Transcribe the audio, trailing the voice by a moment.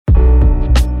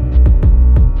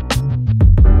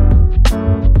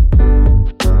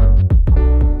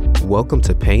Welcome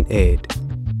to Paint Ed.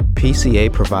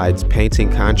 PCA provides painting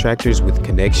contractors with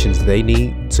connections they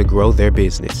need to grow their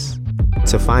business.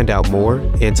 To find out more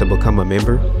and to become a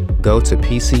member, go to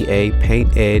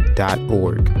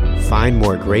pcapainted.org. Find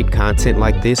more great content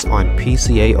like this on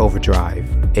PCA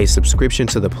Overdrive. A subscription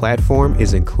to the platform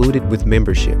is included with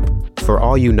membership. For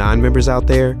all you non-members out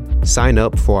there, sign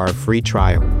up for our free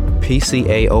trial.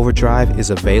 PCA Overdrive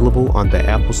is available on the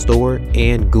Apple Store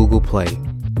and Google Play.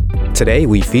 Today,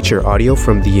 we feature audio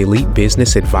from the Elite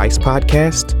Business Advice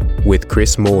Podcast with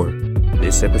Chris Moore.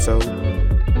 This episode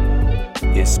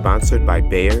is sponsored by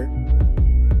Bayer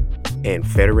and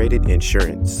Federated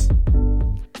Insurance.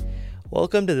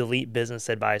 Welcome to the Elite Business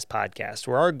Advice Podcast,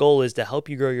 where our goal is to help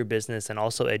you grow your business and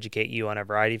also educate you on a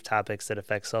variety of topics that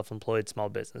affect self-employed small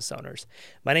business owners.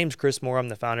 My name is Chris Moore. I'm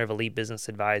the founder of Elite Business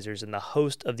Advisors and the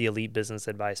host of the Elite Business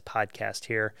Advice Podcast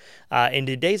here. In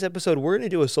today's episode, we're going to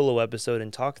do a solo episode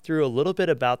and talk through a little bit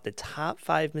about the top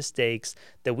 5 mistakes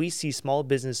that we see small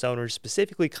business owners,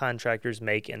 specifically contractors,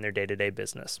 make in their day-to-day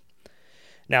business.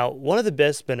 Now, one of the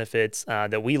best benefits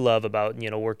that we love about,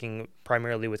 working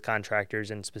primarily with contractors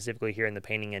and specifically here in the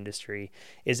painting industry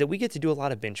is that we get to do a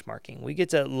lot of benchmarking. We get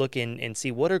to look in and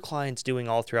see what are clients doing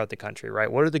all throughout the country, right?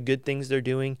 What are the good things they're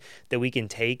doing that we can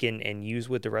take and use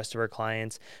with the rest of our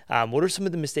clients? What are some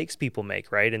of the mistakes people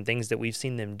make, right? And things that we've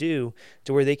seen them do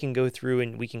to where they can go through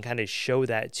and we can kind of show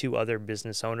that to other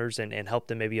business owners and help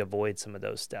them maybe avoid some of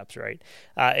those steps, right?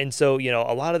 And so,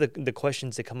 a lot of the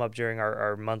questions that come up during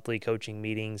our monthly coaching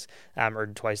meetings or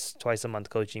twice a month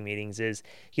coaching meetings is,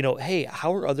 hey,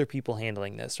 how are other people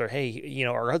handling this? Or, hey,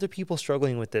 are other people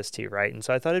struggling with this too, right? And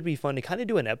so I thought it'd be fun to kind of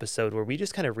do an episode where we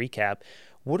just kind of recap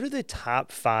what are the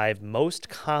top 5 most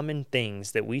common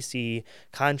things that we see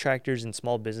contractors and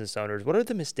small business owners, what are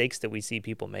the mistakes that we see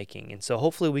people making? And so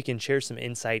hopefully we can share some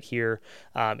insight here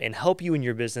and help you in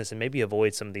your business and maybe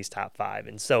avoid some of these top 5.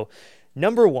 And so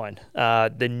number one,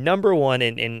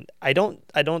 and I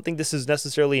don't think this is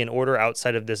necessarily in order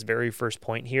outside of this very first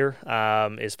point here,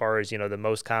 as far as, the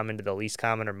most common to the least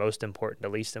common or most important to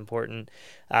least important.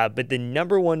 But the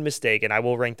number one mistake, and I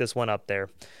will rank this one up there,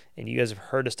 and you guys have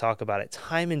heard us talk about it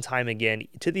time and time again,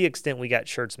 to the extent we got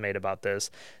shirts made about this,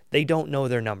 they don't know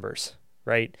their numbers,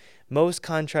 right? Most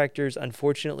contractors,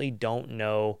 unfortunately, don't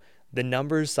know the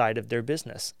numbers side of their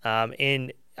business.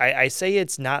 And I say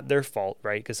it's not their fault,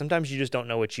 right? Because sometimes you just don't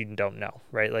know what you don't know,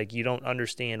 right? Like you don't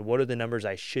understand what are the numbers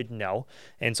I should know.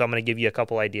 And so I'm going to give you a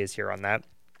couple ideas here on that.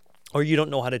 Or you don't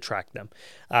know how to track them.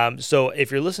 So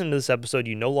if you're listening to this episode,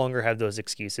 you no longer have those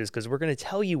excuses because we're going to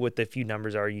tell you what the few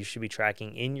numbers are you should be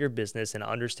tracking in your business and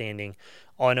understanding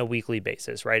on a weekly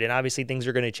basis, right? And obviously things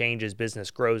are going to change as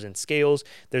business grows and scales.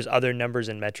 There's other numbers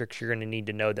and metrics you're going to need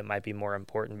to know that might be more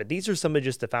important. But these are some of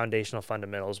just the foundational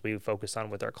fundamentals we focus on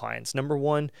with our clients. Number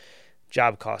 1,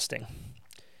 job costing.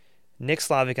 Nick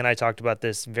Slavic and I talked about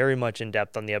this very much in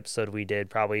depth on the episode we did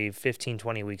probably 15,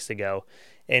 20 weeks ago.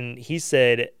 And he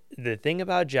said, the thing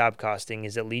about job costing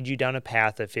is it leads you down a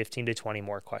path of 15 to 20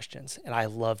 more questions. And I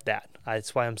love that.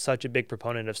 That's why I'm such a big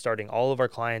proponent of starting all of our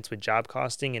clients with job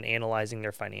costing and analyzing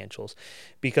their financials.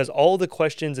 Because all the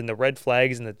questions and the red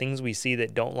flags and the things we see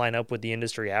that don't line up with the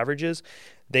industry averages,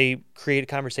 they create a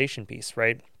conversation piece,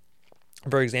 right?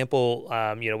 For example,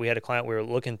 we had a client we were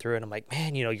looking through and I'm like,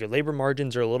 man, your labor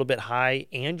margins are a little bit high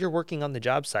and you're working on the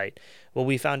job site. Well,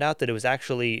 we found out that it was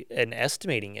actually an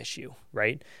estimating issue,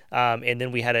 right? And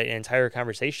then we had an entire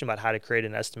conversation about how to create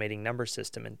an estimating number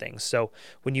system and things. So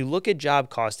when you look at job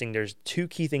costing, there's 2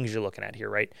 key things you're looking at here,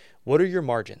 right? What are your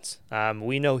margins?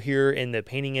 We know here in the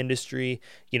painting industry,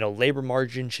 labor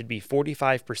margin should be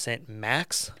 45%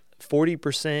 max.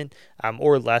 40%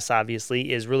 or less,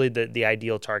 obviously, is really the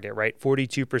ideal target, right?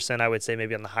 42%, I would say,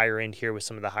 maybe on the higher end here with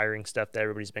some of the hiring stuff that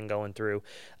everybody's been going through.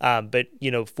 But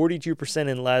 42%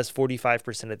 and less,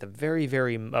 45% at the very,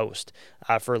 very most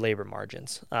for labor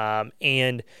margins.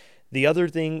 And the other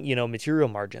thing, material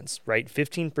margins, right?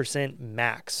 15%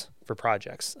 max for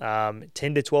projects. 10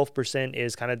 to 12%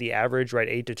 is kind of the average, right?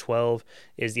 8 to 12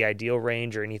 is the ideal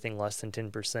range, or anything less than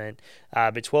 10%.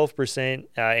 But 12%,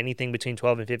 anything between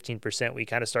 12 and 15%, we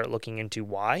kind of start looking into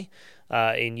why.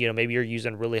 And maybe you're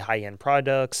using really high-end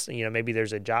products. Maybe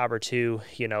there's a job or two,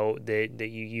 that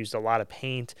you used a lot of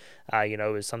paint. It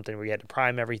was something where you had to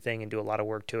prime everything and do a lot of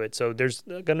work to it. So there's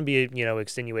going to be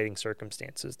extenuating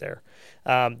circumstances there.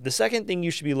 The second thing you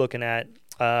should be looking at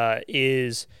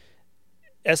is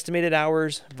estimated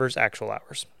hours versus actual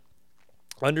hours.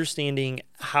 Understanding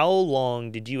how long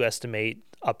did you estimate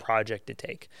a project to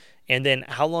take. And then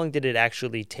how long did it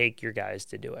actually take your guys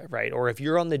to do it, right? Or if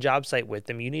you're on the job site with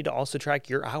them, you need to also track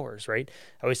your hours, right?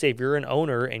 I always say if you're an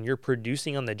owner and you're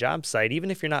producing on the job site, even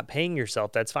if you're not paying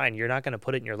yourself, that's fine. You're not going to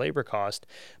put it in your labor cost,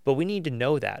 but we need to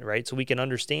know that, right? So we can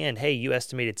understand, hey, you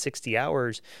estimated 60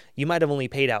 hours, you might have only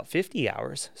paid out 50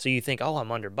 hours. So you think, oh, I'm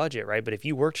under budget, right? But if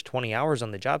you worked 20 hours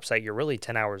on the job site, you're really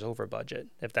 10 hours over budget,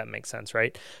 if that makes sense,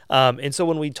 right? And so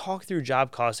when we talk through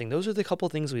job costing, those are the couple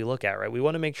things we look at, right? We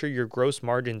want to make sure your gross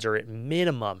margins are at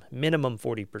minimum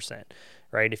 40%,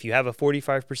 right? If you have a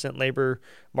 45% labor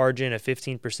margin, a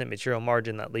 15% material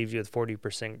margin, that leaves you with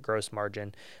 40% gross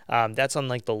margin. That's on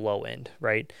like the low end,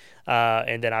 right?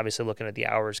 And then obviously looking at the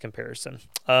hours comparison.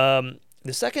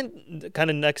 The second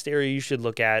kind of next area you should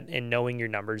look at in knowing your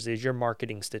numbers is your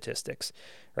marketing statistics,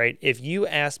 right? If you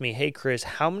ask me, hey, Chris,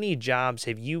 how many jobs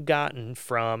have you gotten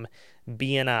from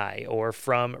BNI or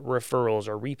from referrals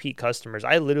or repeat customers,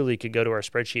 I literally could go to our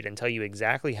spreadsheet and tell you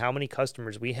exactly how many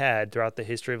customers we had throughout the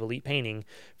history of Elite Painting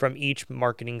from each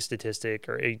marketing statistic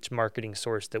or each marketing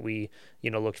source that we,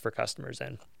 looked for customers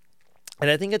in. And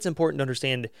I think it's important to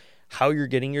understand how you're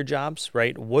getting your jobs,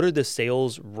 right? What are the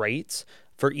sales rates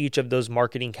for each of those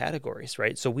marketing categories,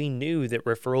 right? So we knew that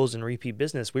referrals and repeat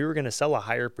business, we were going to sell a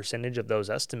higher percentage of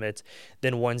those estimates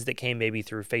than ones that came maybe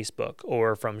through Facebook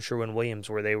or from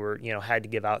Sherwin-Williams, where they were, had to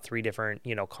give out 3 different,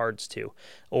 cards to,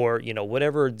 or,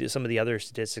 whatever some of the other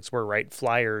statistics were, right?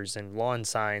 Flyers and lawn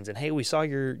signs and, hey, we saw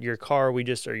your car,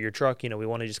 or your truck, we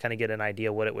want to just kind of get an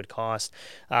idea what it would cost.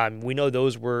 We know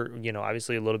those were,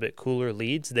 obviously a little bit cooler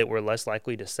leads that were less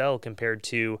likely to sell compared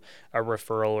to a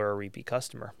referral or a repeat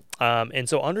customer. And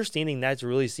so understanding that to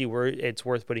really see where it's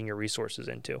worth putting your resources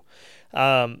into.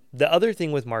 The other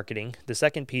thing with marketing, the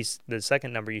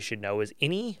second number you should know is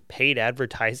any paid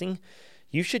advertising.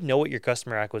 You should know what your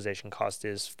customer acquisition cost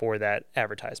is for that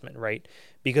advertisement, right?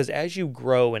 Because as you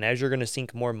grow and as you're going to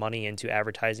sink more money into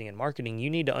advertising and marketing, you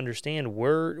need to understand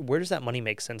where does that money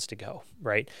make sense to go,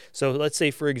 right? So let's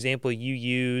say, for example, you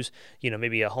use,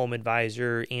 maybe a Home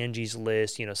Advisor, Angie's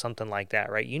List, something like that,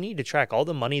 right? You need to track all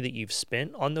the money that you've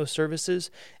spent on those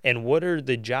services and what are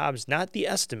the jobs, not the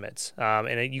estimates.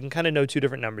 And you can kind of know 2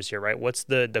 different numbers here, right? What's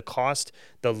the cost,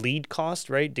 the lead cost,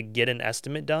 right, to get an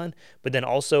estimate done, but then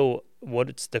also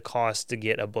what's the cost to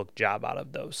get a booked job out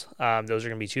of those. Those are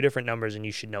going to be 2 different numbers, and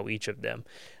you should know each of them.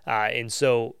 And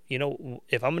so,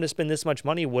 if I'm going to spend this much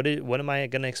money, what am I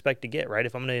going to expect to get, right?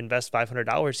 If I'm going to invest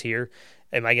 $500 here,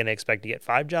 am I going to expect to get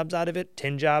 5 jobs out of it,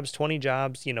 10 jobs, 20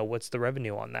 jobs? What's the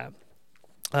revenue on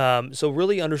that? So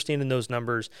really understanding those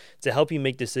numbers to help you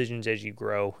make decisions as you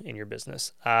grow in your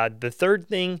business. The third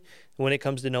thing when it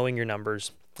comes to knowing your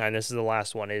numbers, and this is the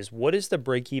last one, is what is the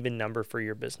break-even number for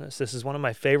your business? This is one of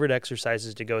my favorite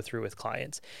exercises to go through with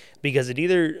clients because it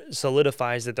either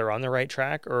solidifies that they're on the right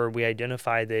track or we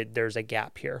identify that there's a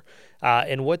gap here.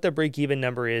 And what the break-even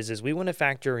number is we want to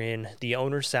factor in the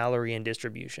owner's salary and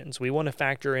distributions. We want to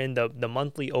factor in the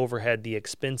monthly overhead, the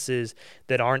expenses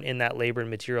that aren't in that labor and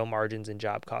material margins and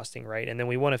job costing, right? And then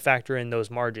we want to factor in those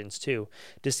margins too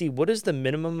to see what is the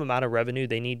minimum amount of revenue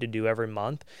they need to do every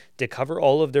month to cover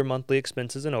all of their monthly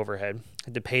expenses and overhead,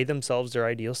 to pay themselves their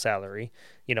ideal salary,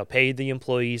 pay the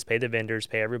employees, pay the vendors,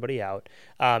 pay everybody out,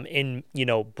 and,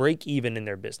 break even in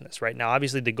their business, right? Now,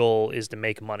 obviously the goal is to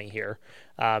make money here.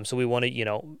 So we want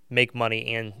to, make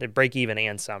money and break even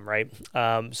and some, right?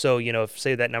 So, if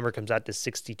say that number comes out to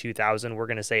 62,000, we're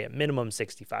going to say at minimum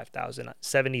 65,000,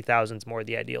 70,000 is more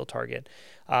the ideal target,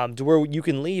 to where you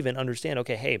can leave and understand,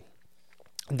 okay, hey,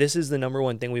 this is the number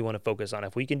one thing we want to focus on.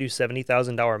 If we can do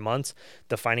 $70,000 months,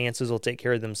 the finances will take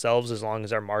care of themselves as long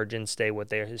as our margins stay what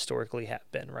they historically have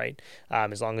been, right?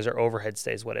 As long as our overhead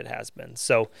stays what it has been.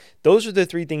 So those are the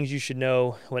 3 things you should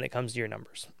know when it comes to your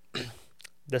numbers.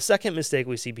 The second mistake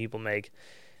we see people make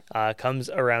comes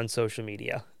around social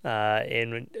media.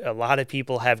 And a lot of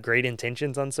people have great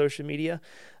intentions on social media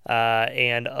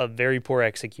and a very poor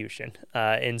execution.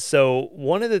 And so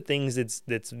one of the things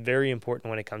that's very important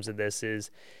when it comes to this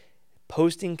is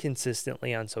posting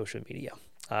consistently on social media.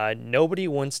 Nobody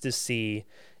wants to see,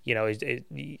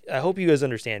 I hope you guys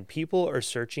understand, people are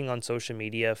searching on social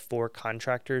media for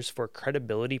contractors for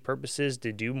credibility purposes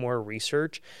to do more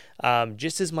research,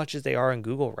 just as much as they are on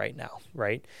Google right now,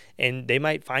 right? And they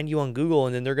might find you on Google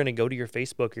and then they're going to go to your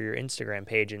Facebook or your Instagram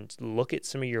page and look at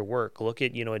some of your work, look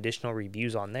at, additional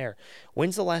reviews on there.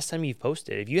 When's the last time you've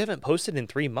posted? If you haven't posted in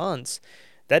 3 months,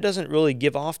 that doesn't really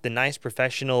give off the nice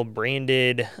professional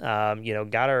branded,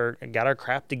 got our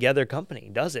crap together company,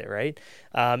 does it, right?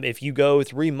 If you go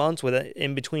 3 months with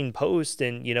in between posts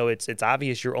and, it's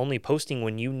obvious you're only posting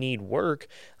when you need work,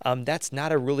 that's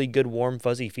not a really good, warm,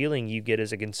 fuzzy feeling you get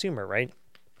as a consumer, right?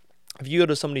 If you go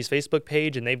to somebody's Facebook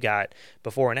page and they've got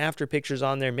before and after pictures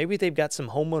on there, maybe they've got some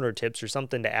homeowner tips or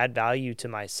something to add value to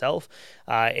myself,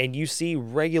 and you see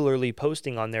regularly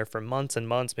posting on there for months and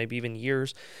months, maybe even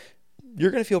years,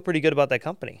 you're going to feel pretty good about that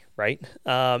company, right?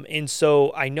 And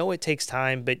so I know it takes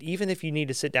time, but even if you need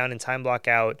to sit down and time block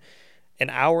out an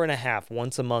hour and a half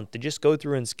once a month to just go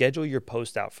through and schedule your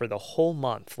post out for the whole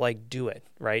month, like do it,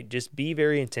 right? Just be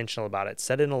very intentional about it.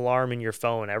 Set an alarm in your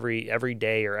phone every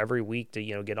day or every week to,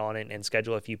 get on it and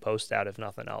schedule a few posts out if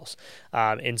nothing else.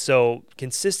 And so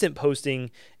consistent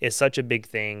posting is such a big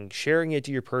thing. Sharing it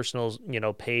to your personal,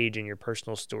 page and your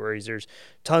personal stories. There's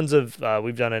tons of,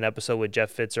 we've done an episode with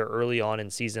Jeff Fitzer early on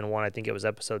in season 1, I think it was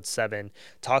episode 7,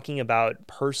 talking about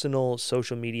personal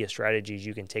social media strategies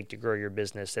you can take to grow your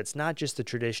business. That's not just the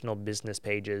traditional business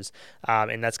pages.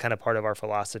 And that's kind of part of our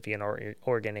philosophy in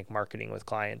organic marketing with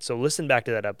clients. So listen back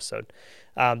to that episode.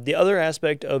 The other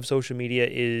aspect of social media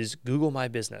is Google My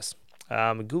Business.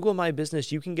 Google My Business,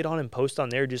 you can get on and post on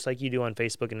there just like you do on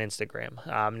Facebook and Instagram.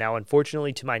 Now,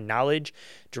 unfortunately, to my knowledge,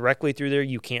 directly through there,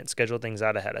 you can't schedule things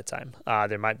out ahead of time.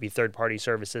 There might be third-party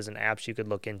services and apps you could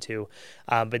look into.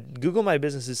 But Google My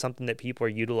Business is something that people are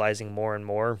utilizing more and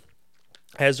more.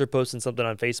 As they're posting something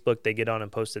on Facebook, they get on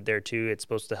and post it there too. It's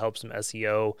supposed to help some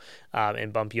SEO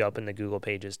and bump you up in the Google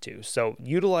pages too. So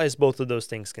utilize both of those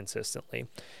things consistently.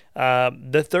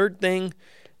 The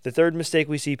third mistake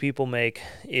we see people make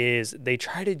is they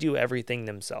try to do everything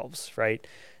themselves, right?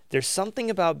 There's something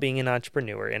about being an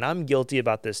entrepreneur, and I'm guilty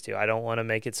about this too. I don't want to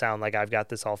make it sound like I've got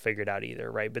this all figured out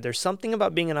either, right? But there's something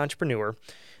about being an entrepreneur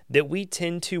that we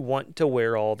tend to want to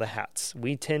wear all the hats.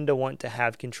 We tend to want to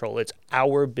have control. It's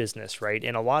our business, right?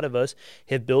 And a lot of us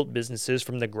have built businesses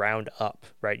from the ground up,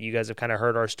 right? You guys have kind of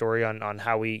heard our story on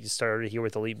how we started here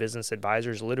with Elite Business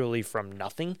Advisors, literally from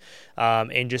nothing,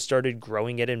 and just started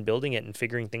growing it and building it and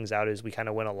figuring things out as we kind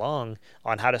of went along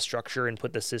on how to structure and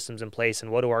put the systems in place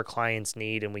and what do our clients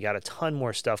need. And we got a ton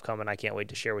more stuff coming. I can't wait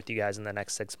to share with you guys in the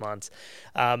next 6 months.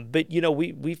 But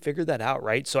we figured that out,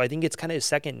 right? So I think it's kind of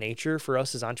second nature for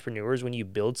us as entrepreneurs. When you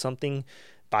build something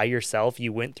by yourself,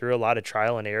 you went through a lot of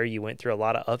trial and error, you went through a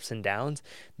lot of ups and downs,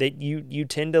 that you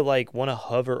tend to want to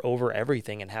hover over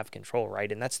everything and have control,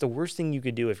 right? And that's the worst thing you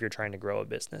could do if you're trying to grow a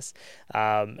business.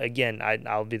 Again,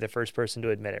 I'll be the first person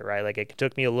to admit it, right? Like, it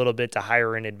took me a little bit to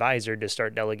hire an advisor to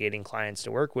start delegating clients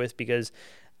to work with, because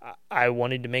I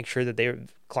wanted to make sure that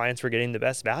clients were getting the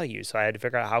best value. So I had to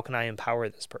figure out, how can I empower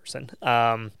this person?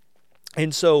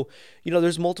 And so,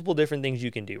 there's multiple different things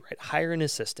you can do, right? Hire an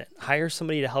assistant, hire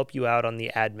somebody to help you out on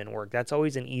the admin work. That's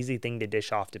always an easy thing to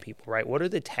dish off to people, right? What are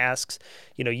the tasks?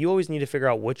 You always need to figure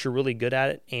out what you're really good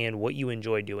at and what you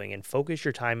enjoy doing, and focus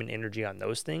your time and energy on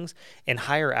those things, and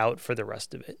hire out for the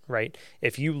rest of it, right?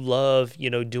 If you love,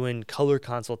 doing color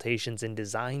consultations and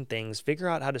design things, figure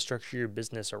out how to structure your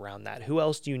business around that. Who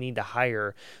else do you need to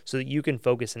hire so that you can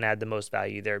focus and add the most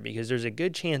value there? Because there's a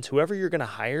good chance whoever you're going to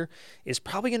hire is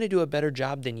probably going to do a better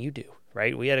job than you do,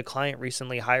 right? We had a client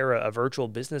recently hire a virtual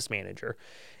business manager,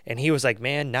 and he was like,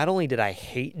 man, not only did I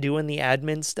hate doing the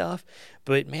admin stuff,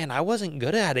 but man, I wasn't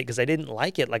good at it because I didn't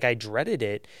like it. Like, I dreaded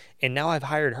it. And now I've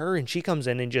hired her, and she comes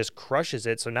in and just crushes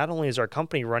it. So not only is our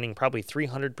company running probably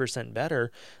 300%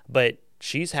 better, but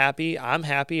she's happy, I'm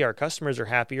happy, our customers are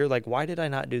happier. Like, why did I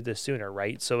not do this sooner,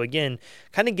 right? So again,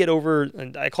 kind of get over,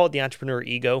 and I call it the entrepreneur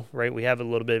ego, right? We have a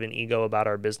little bit of an ego about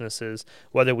our businesses,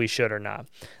 whether we should or not.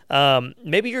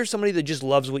 Maybe you're somebody that just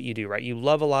loves what you do, right? You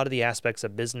love a lot of the aspects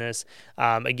of business.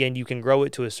 Again, you can grow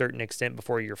it to a certain extent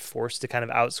before you're forced to kind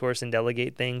of outsource and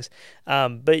delegate things.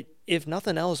 But if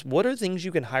nothing else, what are things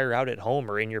you can hire out at home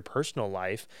or in your personal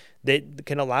life that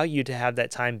can allow you to have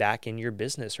that time back in your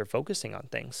business or focusing on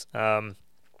things?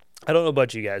 I don't know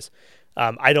about you guys.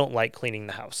 I don't like cleaning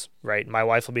the house, right? My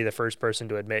wife will be the first person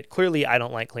to admit, clearly I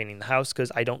don't like cleaning the house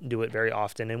because I don't do it very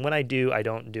often. And when I do, I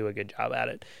don't do a good job at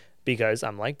it because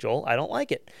I'm like Joel, I don't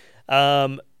like it.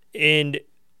 And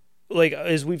like,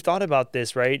 as we've thought about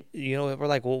this, right, we're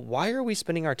like, well, why are we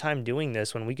spending our time doing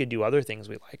this when we could do other things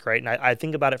we like, right? And I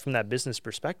think about it from that business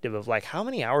perspective of like, how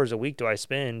many hours a week do I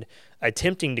spend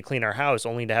attempting to clean our house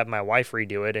only to have my wife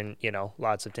redo it? And,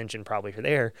 lots of tension probably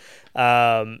there.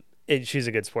 She's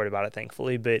a good sport about it,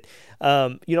 thankfully. But,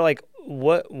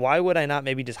 why would I not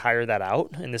maybe just hire that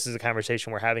out? And this is a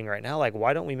conversation we're having right now. Like,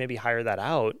 why don't we maybe hire that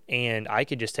out? And I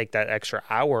could just take that extra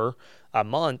hour a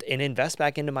month and invest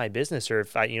back into my business. Or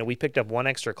if we picked up one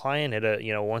extra client at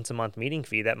a, once a month meeting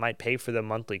fee, that might pay for the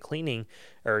monthly cleaning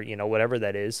or, whatever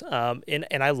that is. And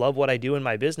I love what I do in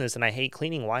my business and I hate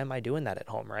cleaning. Why am I doing that at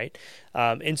home? Right.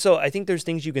 And so I think there's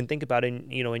things you can think about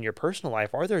in your personal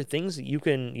life. Are there things that you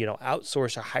can,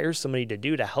 outsource or hire somebody to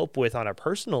do to help with on a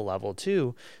personal level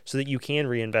too, so that you can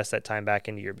reinvest that time back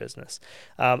into your business?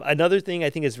 Another thing I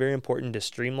think is very important to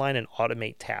streamline and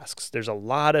automate tasks. There's a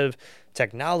lot of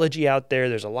technology out there.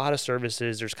 There's a lot of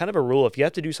services. There's kind of a rule. If you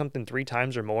have to do something 3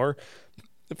 times or more,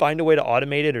 find a way to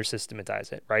automate it or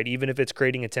systematize it, right? Even if it's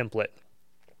creating a template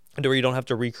to where you don't have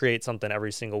to recreate something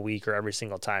every single week or every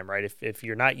single time, right? If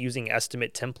you're not using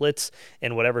estimate templates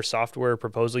in whatever software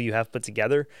proposal you have put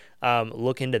together,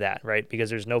 look into that, right? Because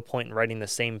there's no point in writing the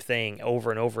same thing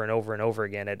over and over and over and over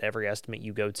again at every estimate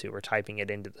you go to or typing it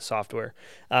into the software.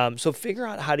 So figure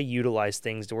out how to utilize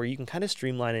things to where you can kind of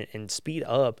streamline it and speed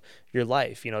up your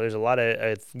life. There's a lot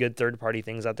of good third-party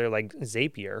things out there like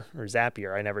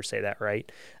Zapier, I never say that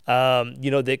right,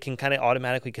 that can kind of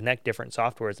automatically connect different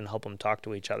softwares and help them talk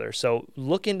to each other. So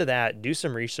look into that, do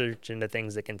some research into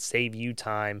things that can save you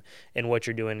time in what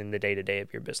you're doing in the day-to-day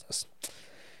of your business.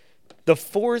 The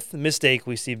fourth mistake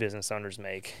we see business owners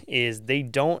make is they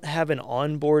don't have an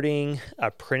onboarding,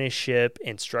 apprenticeship,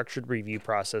 and structured review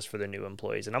process for the new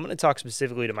employees. And I'm going to talk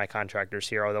specifically to my contractors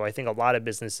here, although I think a lot of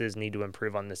businesses need to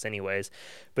improve on this anyways.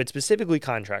 But specifically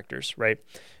contractors, right?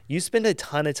 You spend a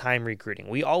ton of time recruiting.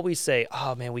 We always say,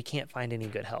 oh man, we can't find any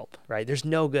good help, right? There's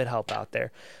no good help out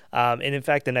there. And in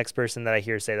fact, the next person that I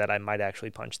hear say that, I might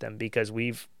actually punch them, because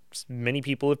many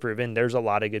people have proven there's a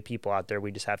lot of good people out there. We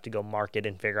just have to go market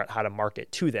and figure out how to market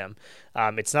to them.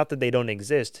 It's not that they don't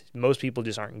exist. Most people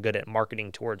just aren't good at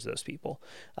marketing towards those people.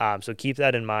 So keep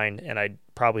that in mind. And I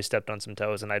probably stepped on some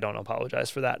toes and I don't apologize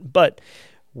for that. But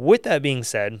with that being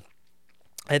said,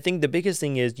 I think the biggest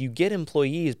thing is you get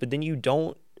employees, but then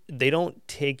they don't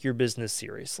take your business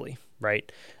seriously, right?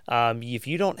 If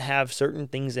you don't have certain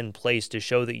things in place to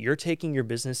show that you're taking your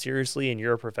business seriously and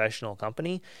you're a professional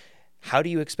company, how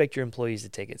do you expect your employees to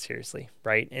take it seriously,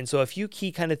 right? And so a few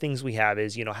key kind of things we have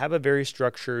is, have a very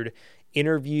structured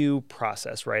interview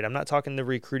process, right? I'm not talking the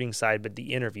recruiting side, but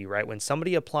the interview, right? When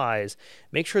somebody applies,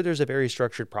 make sure there's a very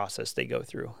structured process they go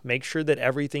through. Make sure that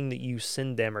everything that you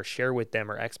send them or share with them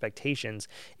or expectations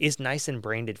is nice and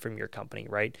branded from your company,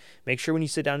 right? Make sure when you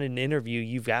sit down in an interview,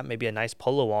 you've got maybe a nice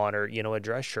polo on or, a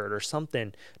dress shirt or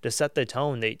something to set the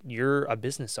tone that you're a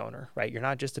business owner, right? You're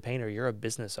not just a painter, you're a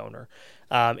business owner.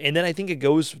 And then I think it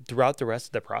goes throughout the rest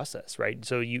of the process, right?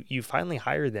 So you finally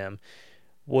hire them.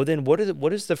 Well, then what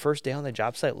does the first day on the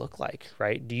job site look like,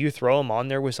 right? Do you throw them on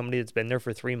there with somebody that's been there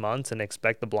for 3 months and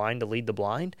expect the blind to lead the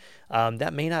blind?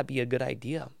 That may not be a good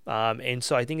idea. And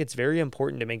so I think it's very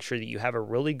important to make sure that you have a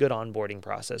really good onboarding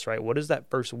process, right? What does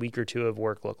that first week or two of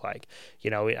work look like?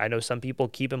 I know some people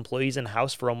keep employees in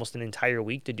house for almost an entire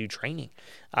week to do training.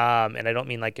 And I don't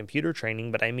mean like computer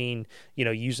training, but I mean,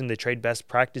 using the trade best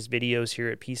practice videos here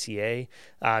at PCA,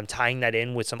 tying that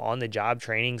in with some on-the-job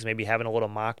trainings, maybe having a little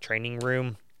mock training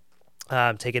room.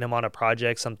 Taking them on a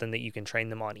project, something that you can train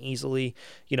them on easily.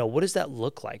 What does that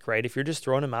look like, right? If you're just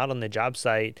throwing them out on the job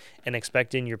site and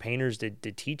expecting your painters to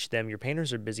teach them, your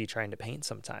painters are busy trying to paint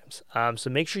sometimes. So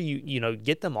make sure you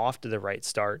get them off to the right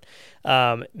start.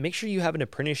 Make sure you have an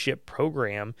apprenticeship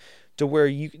program to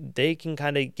where they can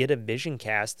kind of get a vision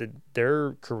cast that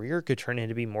their career could turn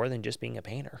into be more than just being a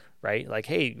painter, right? Like,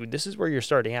 hey, this is where you're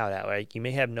starting out at. Like, you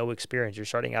may have no experience. You're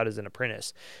starting out as an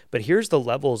apprentice, but here's the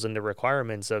levels and the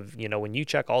requirements of, when you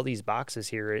check all these boxes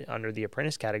here under the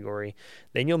apprentice category,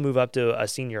 then you'll move up to a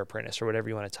senior apprentice or whatever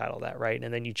you want to title that, right?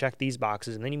 And then you check these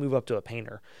boxes and then you move up to a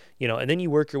painter, and then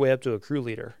you work your way up to a crew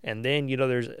leader. And then,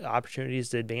 there's opportunities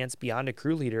to advance beyond a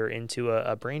crew leader into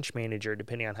a branch manager,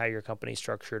 depending on how your company's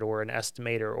structured, or an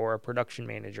estimator or a production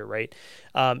manager, right?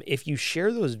 If you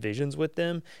share those visions with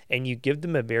them and you give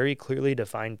them a very clearly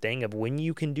defined thing of when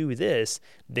you can do this,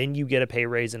 then you get a pay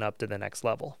raise and up to the next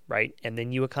level, right? And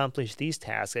then you accomplish these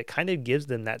tasks. It kind of gives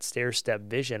them that stair-step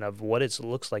vision of what it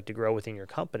looks like to grow within your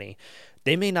company.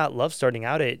 They may not love starting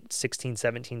out at $16,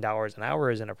 $17 an hour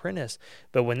as an apprentice,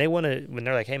 but when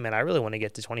they're like, hey man, I really want to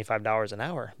get to $25 an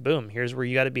hour, boom, here's where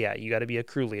you got to be at. You got to be a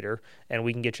crew leader, and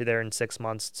we can get you there in 6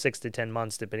 to 10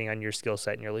 months, depending on your skill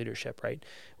set and your leadership, right?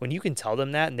 When you can tell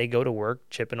them that and they go to work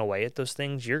chipping away at those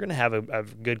things, you're going to have a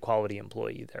good quality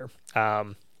employee there.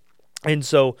 And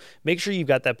so make sure you've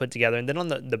got that put together. And then on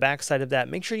the back side of that,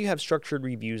 make sure you have structured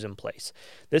reviews in place.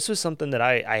 This was something that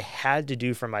I had to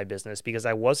do for my business because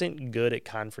I wasn't good at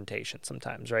confrontation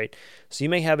sometimes, right? So you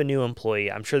may have a new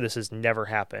employee. I'm sure this has never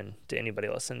happened to anybody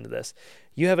listening to this.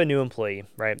 You have a new employee,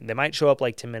 right? They might show up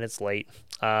like 10 minutes late.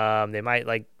 They might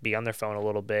like be on their phone a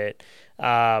little bit.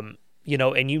 And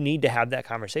you need to have that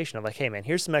conversation of like, hey man,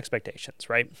 here's some expectations,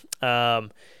 right?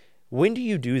 When do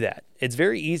you do that? It's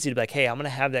very easy to be like, hey, I'm going to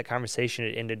have that conversation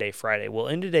at end of day Friday. Well,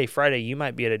 end of day Friday, you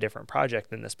might be at a different project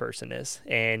than this person is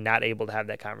and not able to have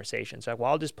that conversation. So,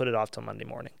 I'll just put it off till Monday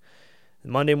morning.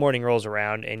 Monday morning rolls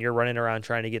around and you're running around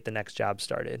trying to get the next job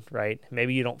started, right?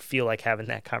 Maybe you don't feel like having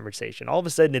that conversation. All of a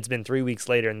sudden, it's been 3 weeks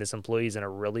later and this employee's in a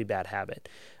really bad habit.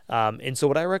 And so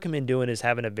what I recommend doing is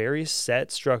having a very set,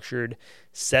 structured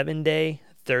 7-day,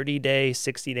 30-day,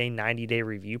 60-day, 90-day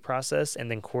review process, and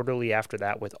then quarterly after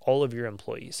that with all of your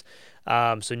employees.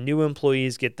 So new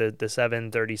employees get the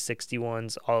 7, 30, 60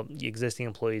 ones. All the existing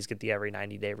employees get the every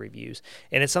 90-day reviews.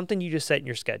 And it's something you just set in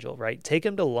your schedule, right? Take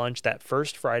them to lunch that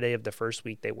first Friday of the first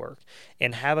week they work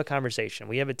and have a conversation.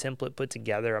 We have a template put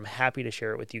together. I'm happy to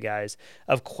share it with you guys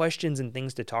of questions and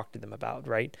things to talk to them about,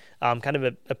 right? Kind of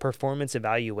a performance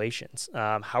evaluations.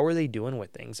 How are they doing with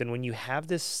things? And when you have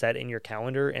this set in your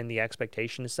calendar and the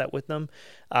expectation is set with them,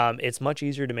 it's much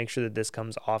easier to make sure that this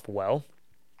comes off well.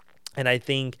 And I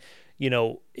think,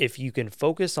 if you can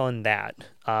focus on that,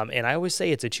 and I always say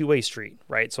it's a two-way street,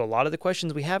 right? So a lot of the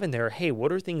questions we have in there are, hey,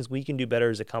 what are things we can do better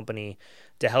as a company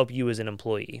to help you as an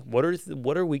employee? What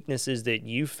are weaknesses that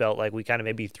you felt like we kind of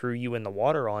maybe threw you in the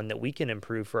water on that we can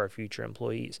improve for our future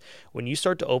employees? When you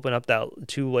start to open up that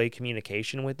two-way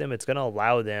communication with them, it's going to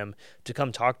allow them to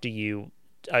come talk to you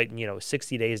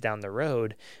 60 days down the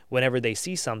road, whenever they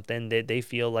see something that they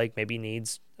feel like maybe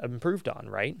needs improved on,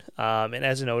 right? And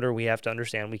as an owner, we have to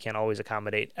understand we can't always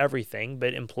accommodate everything,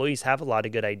 but employees have a lot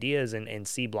of good ideas and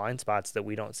see blind spots that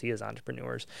we don't see as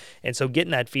entrepreneurs. And so getting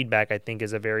that feedback, I think,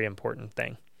 is a very important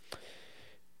thing.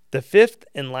 The fifth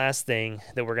and last thing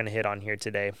that we're going to hit on here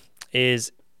today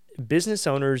is business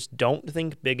owners don't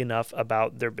think big enough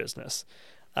about their business.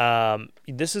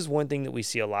 This is one thing that we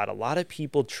see a lot. A lot of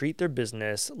people treat their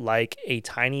business like a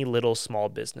tiny little small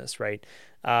business, right?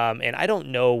 And I don't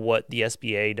know what the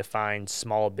SBA defines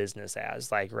small business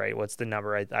as, like, right? What's the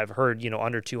number? I've heard,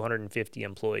 under 250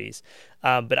 employees.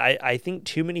 But I think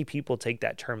too many people take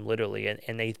that term literally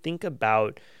and they think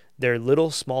about their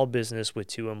little small business with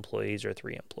 2 employees or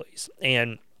 3 employees.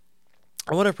 And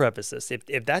I want to preface this.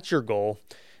 If that's your goal,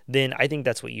 then I think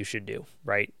that's what you should do,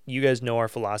 right? You guys know our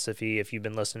philosophy, if you've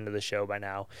been listening to the show by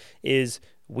now, is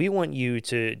we want you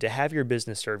to have your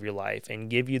business serve your life and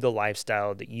give you the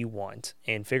lifestyle that you want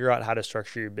and figure out how to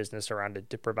structure your business around it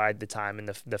to provide the time and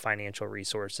the financial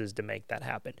resources to make that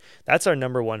happen. That's our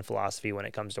number one philosophy when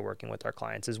it comes to working with our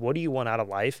clients is what do you want out of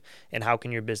life and how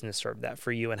can your business serve that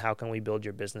for you and how can we build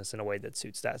your business in a way that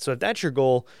suits that? So if that's your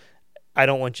goal, I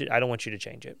don't want you to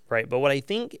change it, right? But what I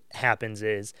think happens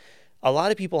is a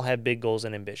lot of people have big goals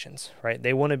and ambitions, right?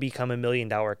 They want to become $1 million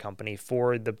company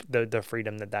for the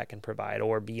freedom that can provide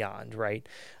or beyond, right?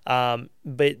 But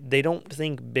they don't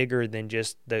think bigger than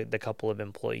just the couple of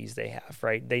employees they have,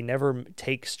 right? They never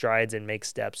take strides and make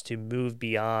steps to move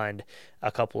beyond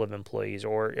a couple of employees,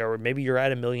 or maybe you're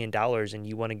at $1 million and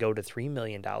you want to go to $3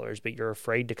 million, but you're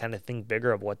afraid to kind of think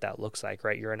bigger of what that looks like,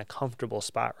 right? You're in a comfortable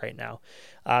spot right now.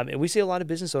 And we see a lot of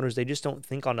business owners, they just don't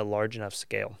think on a large enough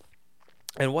scale.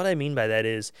 And what I mean by that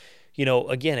is,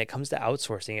 again, it comes to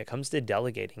outsourcing, it comes to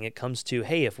delegating, it comes to,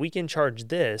 hey, if we can charge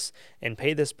this and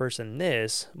pay this person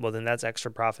this, well, then that's extra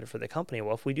profit for the company.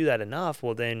 Well, if we do that enough,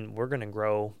 well, then we're going to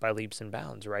grow by leaps and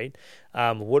bounds, right?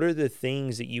 What are the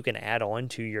things that you can add on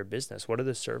to your business? What are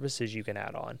the services you can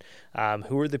add on?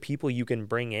 Who are the people you can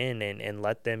bring in and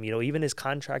let them, even as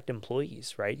contract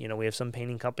employees, right? We have some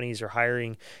painting companies are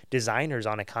hiring designers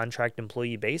on a contract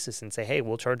employee basis and say, hey,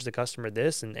 we'll charge the customer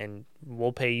this and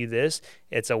we'll pay you this.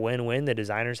 It's a win-win. The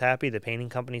designer's happy, the painting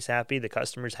company's happy, the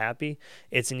customer's happy.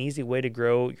 It's an easy way to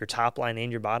grow your top line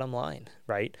and your bottom line,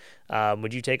 right?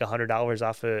 Would you take $100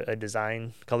 off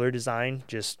a color design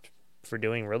just for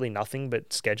doing really nothing but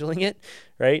scheduling it,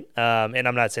 right? And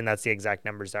I'm not saying that's the exact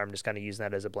numbers there. I'm just kind of using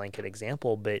that as a blanket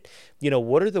example. But,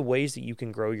 what are the ways that you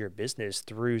can grow your business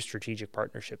through strategic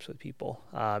partnerships with people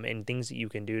and things that you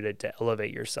can do to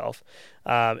elevate yourself?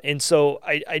 And so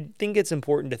I think it's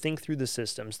important to think through the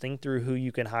systems, think through who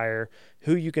you can hire,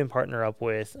 who you can partner up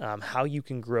with, how you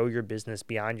can grow your business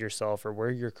beyond yourself or where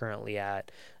you're currently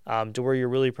at. to where you're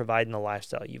really providing the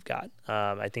lifestyle you've got.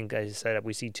 I think, as I said,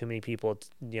 we see too many people,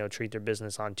 treat their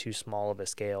business on too small of a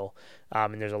scale,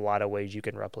 and there's a lot of ways you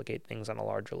can replicate things on a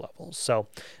larger level. So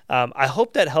I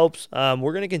hope that helps.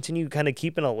 We're going to continue kind of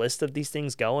keeping a list of these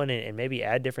things going and maybe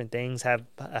add different things, have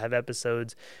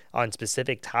episodes on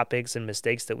specific topics and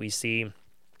mistakes that we see.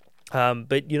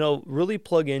 But, really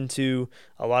plug into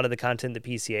a lot of the content that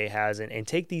PCA has and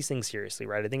take these things seriously,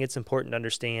 right? I think it's important to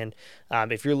understand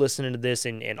if you're listening to this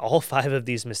and all 5 of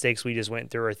these mistakes we just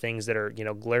went through are things that are,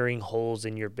 glaring holes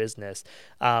in your business.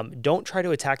 Don't try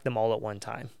to attack them all at one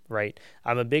time, right?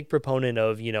 I'm a big proponent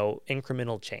of,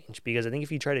 incremental change, because I think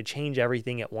if you try to change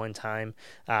everything at one time,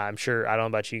 I'm sure, I don't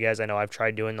know about you guys, I know I've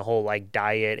tried doing the whole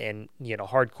diet and,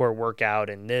 hardcore workout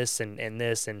and this and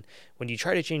this. And when you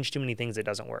try to change too many things, it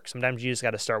doesn't work. Sometimes you just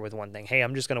got to start with one thing. Hey,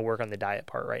 I'm just going to work on the diet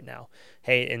part right now.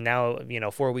 Hey, and now,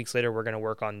 4 weeks later, we're going to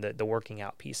work on the working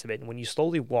out piece of it. And when you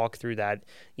slowly walk through that,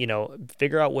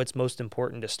 figure out what's most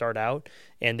important to start out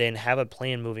and then have a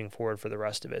plan moving forward for the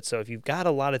rest of it. So if you've got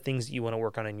a lot of things that you want to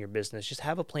work on in your business, just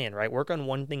have a plan, right? Work on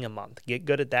one thing a month, get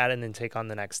good at that, and then take on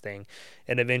the next thing.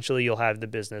 And eventually you'll have the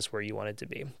business where you want it to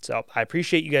be. So I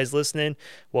appreciate you guys listening.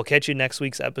 We'll catch you next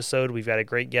week's episode. We've got a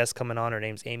great guest coming on. Her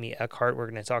name's Amy Eckhart. We're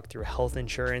going to talk through health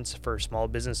insurance for small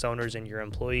business owners and your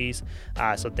employees.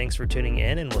 So thanks for tuning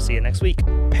in, and we'll see you next week.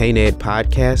 Paint Ed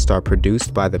podcasts are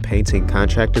produced by the Painting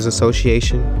Contractors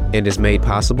Association and is made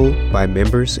possible by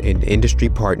members and industry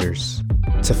partners.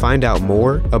 To find out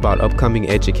more about upcoming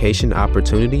education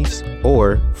opportunities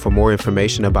or for more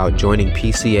information about joining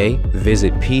PCA,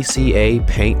 visit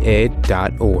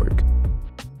pcapainted.org.